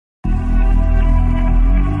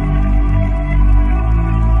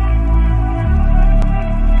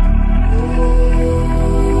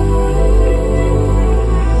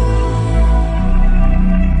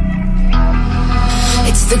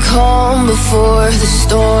before the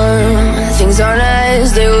storm. Things aren't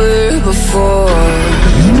as they were before.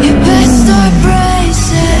 You best start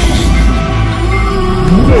bracing.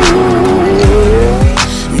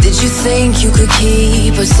 Did you think you could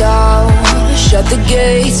keep us out? Shut the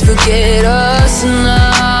gates, forget us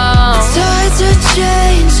now. Tides are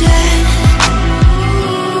changing.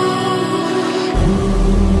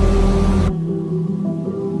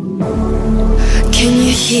 Can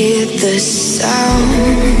you hear the sound?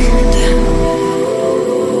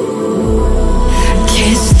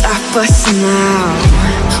 Can't stop us now.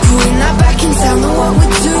 We're not back in town, know what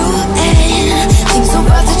we're doing. Things are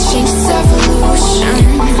about to change, it's evolution.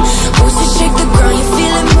 Voices shake the ground, you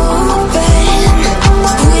feel it moving.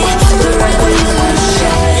 We're the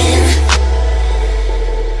revolution.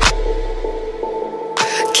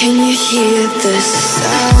 Can you hear the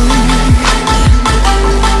sound?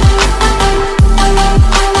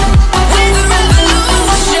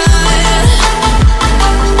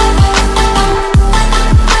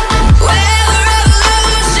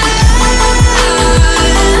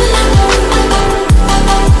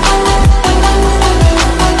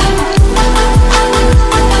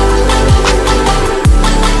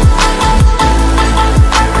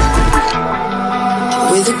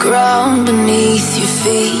 Ground beneath your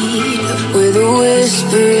feet, with a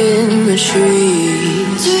whisper in the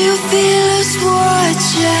trees. Do you feel us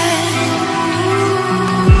watching?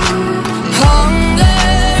 Hunger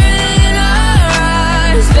in our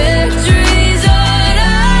eyes, victories on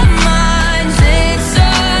our minds. It's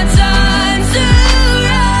our time to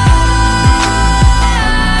rise.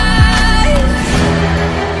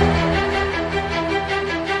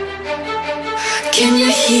 Can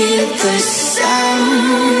you hear the sound?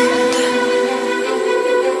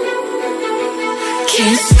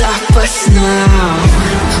 Can't stop us now.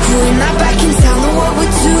 We're not back in town, know what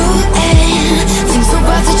we're doing. Things are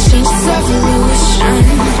about to change, it's evolution.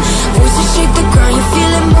 Voices shake the ground, you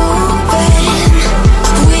feel it moving.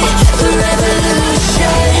 We're the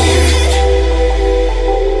revolution.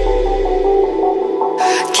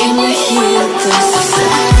 Can you hear the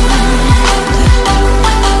sound?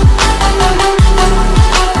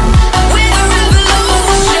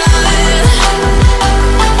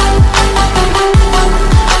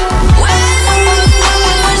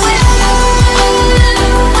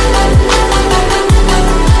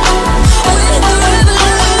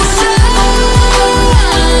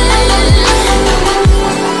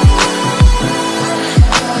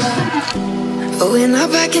 We're not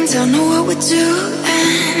back in town, know what we're doing.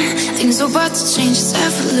 Things are about to change, it's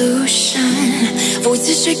evolution.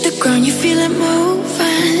 Voices shake the ground, you feel it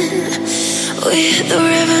moving. We're the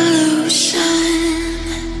revolution.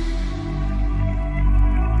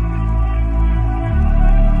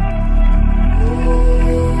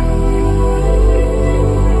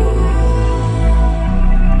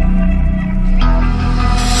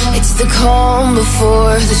 It's the calm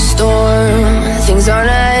before the storm. Things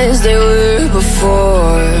aren't as they were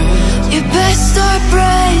before. You best start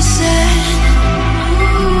bracing.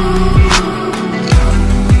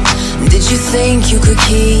 Did you think you could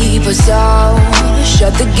keep us out?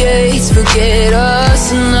 Shut the gates, forget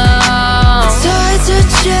us now. Tides are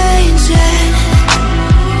changing.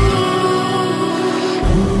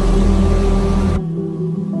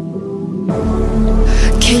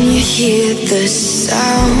 Can you hear the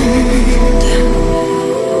sound?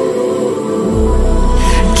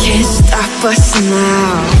 Can't stop us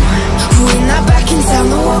now. We're not back in town,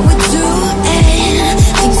 know what we're doing.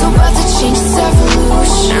 Things are about to change, it's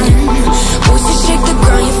evolution. Voices shake the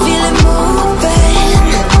ground, you feel it moving.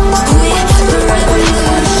 We're the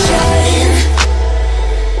revolution.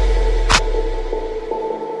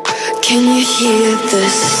 Can you hear the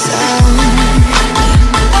sound?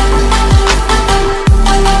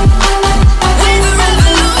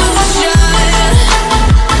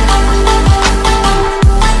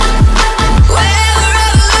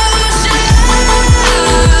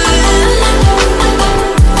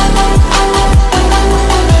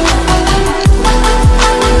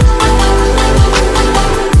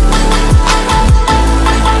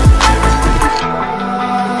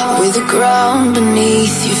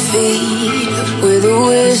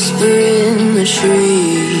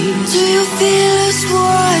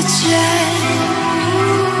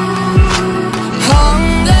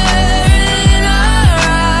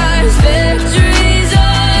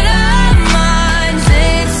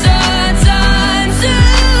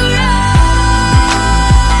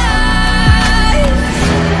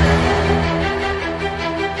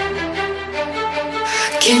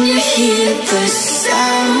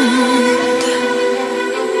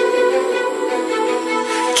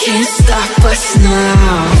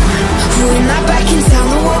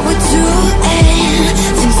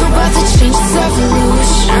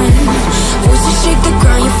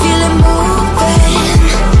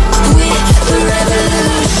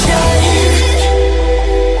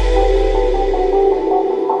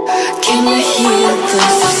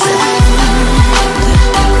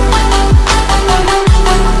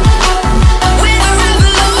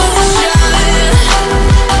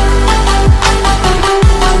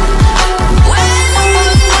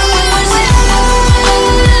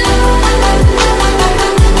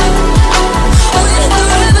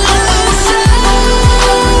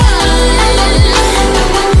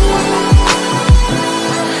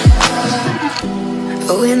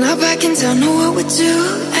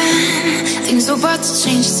 Things are about to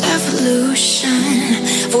change, it's evolution.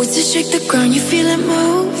 Voices shake the ground, you feel it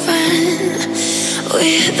moving.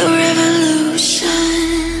 We're the revolution.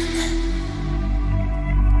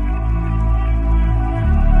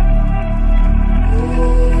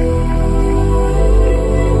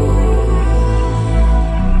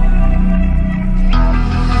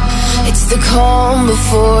 It's the calm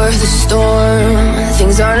before the storm.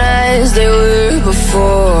 Things aren't as they were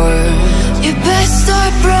before. You best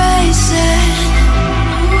start bracing.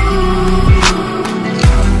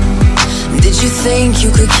 Did you think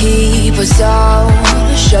you could keep us out?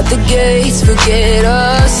 Shut the gates, forget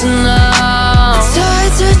us now.